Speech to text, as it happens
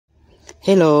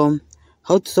Hello,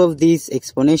 how to solve this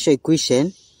exponential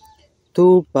equation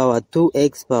 2 power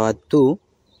 2x power 2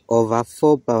 over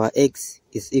 4 power x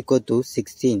is equal to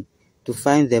 16 to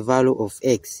find the value of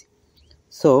x.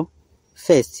 So,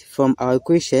 first, from our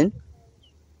equation,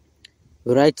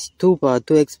 we write 2 power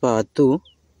 2x power 2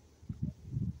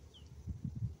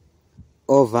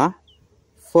 over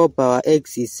 4 power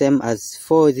x is same as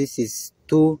 4, this is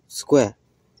 2 square,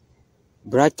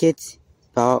 bracket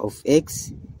power of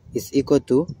x is equal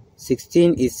to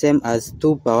 16 is same as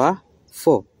 2 power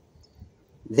 4.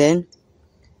 Then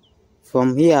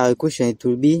from here our equation it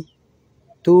will be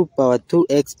 2 power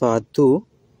 2x power 2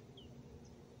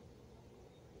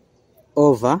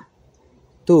 over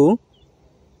 2,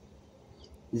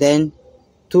 then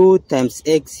 2 times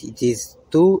x, it is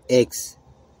 2x,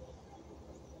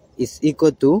 is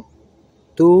equal to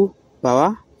 2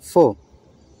 power 4.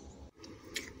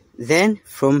 Then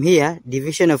from here,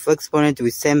 division of exponent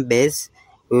with same base,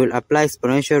 we will apply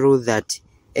exponential rule that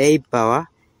a power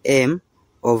m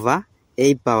over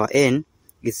a power n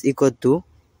is equal to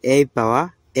a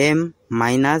power m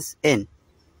minus n.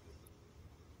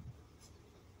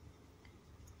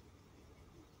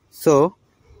 So,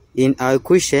 in our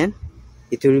equation,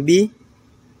 it will be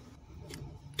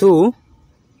 2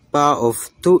 power of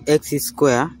 2x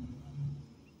square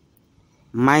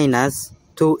minus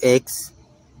 2x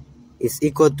is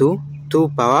equal to 2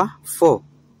 power 4.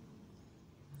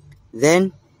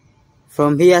 Then,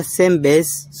 from here, same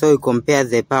base, so we compare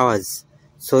the powers.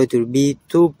 So, it will be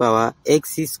 2 power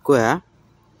x square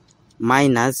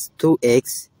minus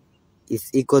 2x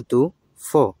is equal to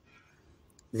 4.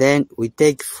 Then, we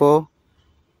take 4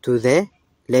 to the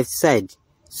left side.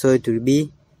 So, it will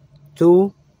be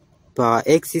 2 power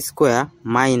x square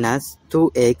minus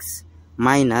 2x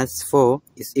minus 4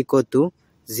 is equal to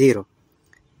 0.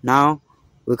 Now,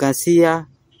 we can see here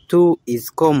 2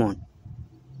 is common.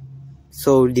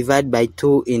 So, we'll divide by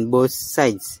 2 in both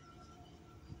sides.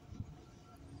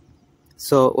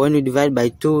 So, when we divide by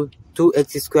 2,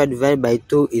 2x squared divided by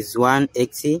 2 is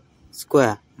 1x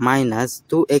squared minus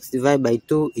 2x divided by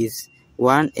 2 is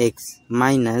 1x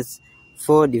minus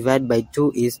 4 divided by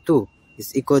 2 is 2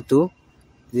 is equal to,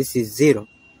 this is 0.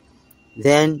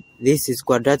 Then, this is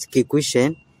quadratic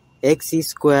equation, x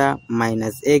squared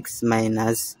minus x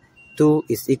minus 2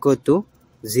 is equal to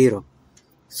 0.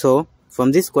 So,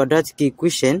 from this quadratic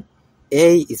equation,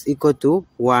 a is equal to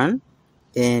 1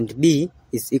 and b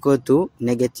is equal to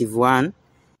negative 1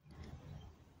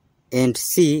 and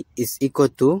c is equal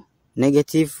to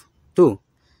negative 2.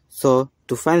 So,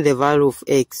 to find the value of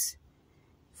x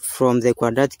from the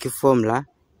quadratic formula,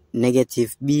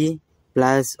 negative b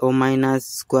plus or minus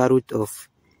square root of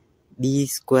b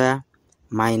square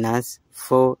minus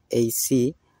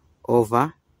 4ac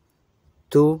over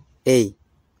 2a.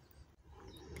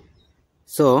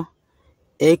 So,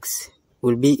 x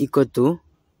will be equal to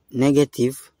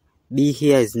negative, b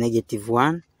here is negative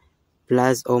 1,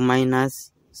 plus or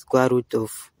minus square root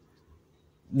of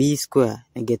b square,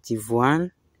 negative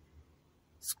 1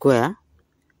 square,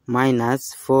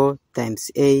 minus 4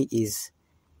 times a is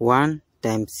 1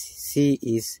 times c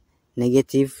is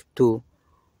negative 2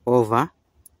 over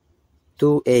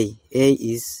 2a, a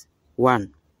is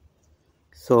 1.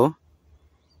 So,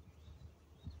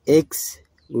 x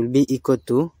will be equal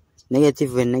to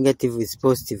negative when negative is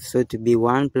positive, so to be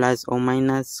 1 plus or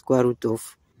minus square root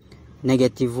of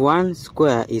negative 1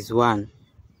 square is 1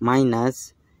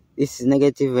 minus, this is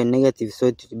negative and negative, so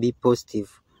to be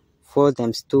positive, 4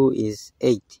 times 2 is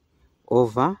 8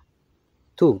 over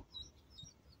 2.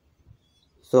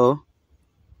 So,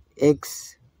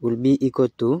 x will be equal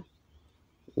to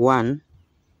 1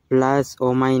 plus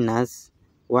or minus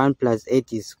 1 plus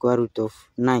 8 is square root of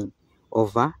 9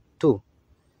 over 2.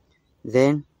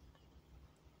 Then,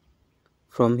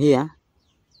 from here,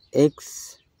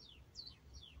 x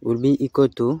will be equal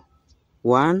to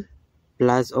 1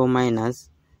 plus or minus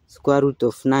square root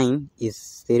of 9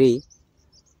 is 3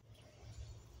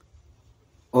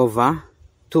 over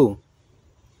 2.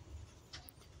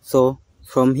 So,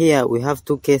 from here we have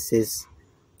two cases,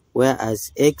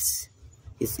 whereas x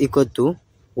is equal to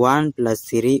 1 plus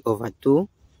 3 over 2,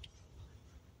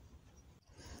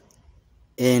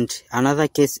 and another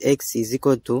case x is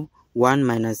equal to 1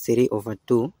 minus 3 over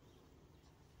 2.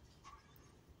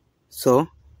 So,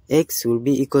 x will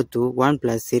be equal to 1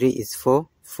 plus 3 is 4,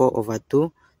 4 over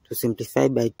 2, to simplify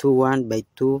by 2, 1 by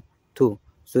 2, 2.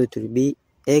 So, it will be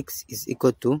x is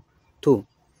equal to 2.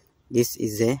 This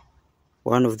is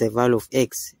one of the value of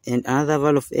x. And another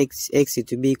value of x,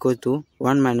 it will be equal to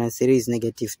 1 minus 3 is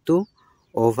negative 2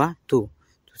 over 2.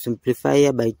 To simplify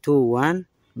here by 2, 1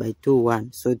 by 2,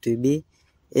 1. So, it will be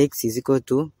x is equal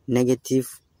to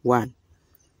 -1.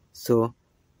 So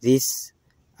these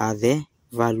are the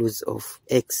values of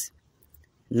x.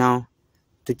 Now,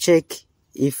 to check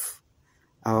if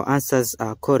our answers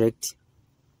are correct,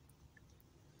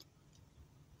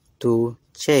 to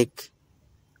check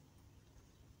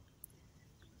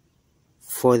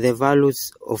for the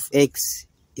values of x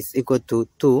is equal to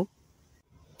 2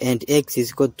 and x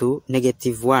is equal to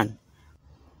 -1.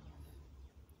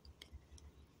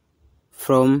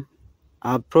 From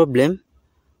our problem,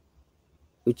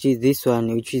 which is this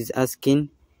one, which is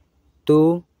asking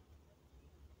 2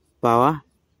 power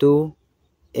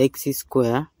 2x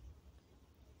square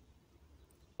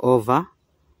over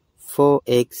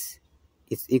 4x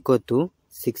is equal to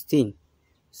 16.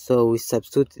 So we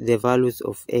substitute the values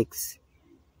of x.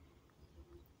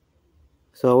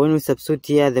 So when we substitute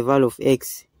here the value of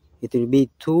x, it will be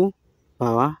 2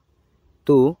 power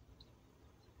 2,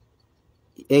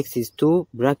 x is 2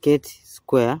 bracket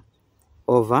square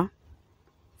over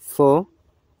 4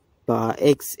 power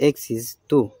x is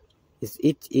 2, is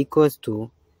it equals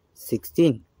to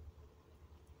 16.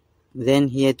 Then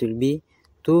here it will be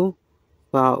 2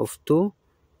 power of 2,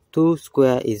 2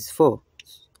 square is 4,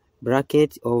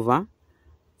 bracket over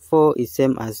 4 is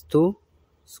same as 2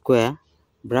 square,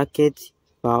 bracket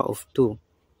power of 2,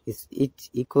 is it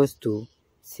equals to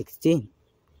 16.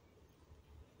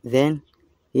 Then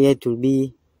here it will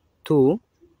be 2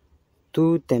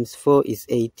 times 4 is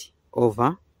 8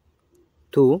 over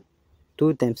 2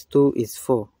 times 2 is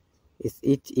 4, is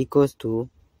it equals to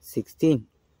 16.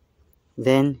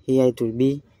 Then here it will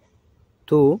be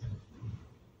 2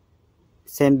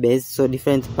 same base, so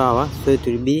different power, so it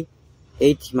will be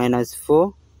 8 minus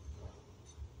 4,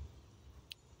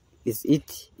 is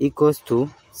it equals to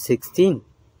 16.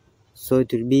 So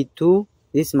it will be 2,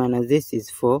 this minus this is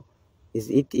 4, is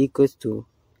it equals to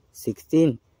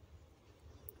 16.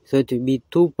 So it will be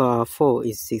 2 power 4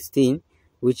 is 16,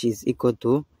 which is equal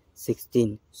to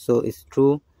 16. So it's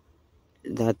true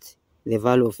that the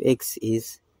value of x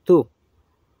is 2.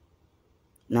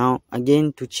 Now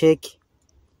again, to check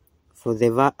for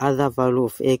the other value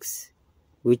of x,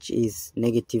 which is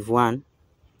 -1.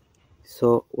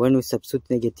 So when we substitute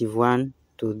 -1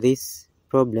 to this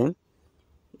problem,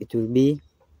 it will be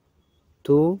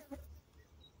 2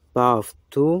 power of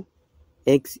 2,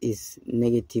 x is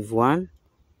 -1,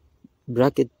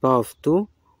 bracket power of 2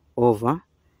 over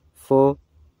 4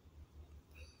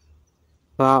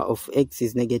 power of x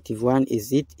is -1,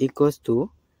 is it equals to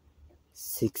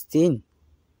 16.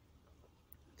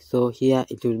 So here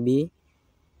it will be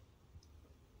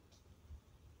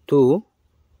 2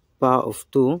 power of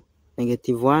 2,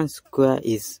 -1 square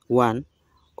is 1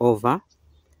 over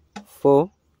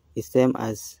 4 is same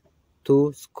as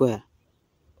 2 square,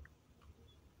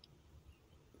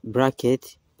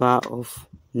 bracket power of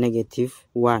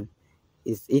 -1,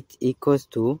 is it equals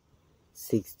to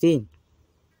 16.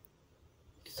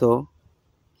 So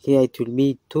here it will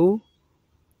be 2,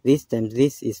 this times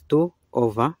this is 2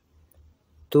 over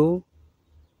 2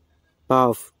 power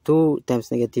of 2 times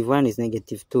 -1 is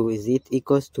 -2, is it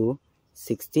equals to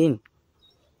 16.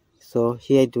 So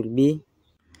here it will be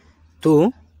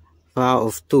 2 power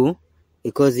of 2,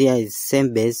 because here is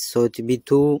same base, so it will be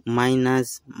 2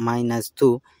 minus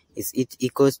 2, is it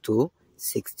equals to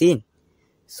 16.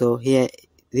 So here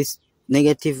this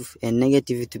negative and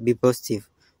negative to be positive,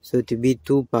 so it will be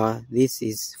 2 power, this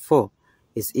is 4,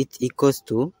 is it equals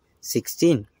to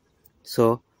 16.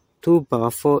 So 2 power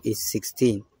 4 is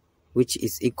 16, which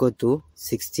is equal to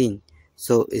 16.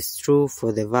 So it's true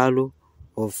for the value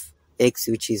of x,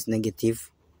 which is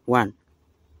 -1.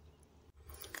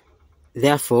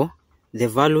 Therefore, the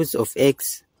values of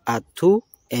x are 2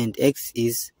 and x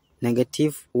is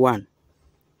 -1.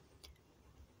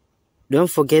 Don't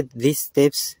forget these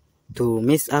steps to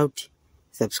miss out.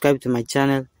 Subscribe to my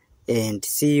channel and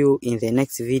see you in the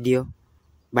next video.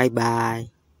 Bye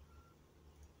bye.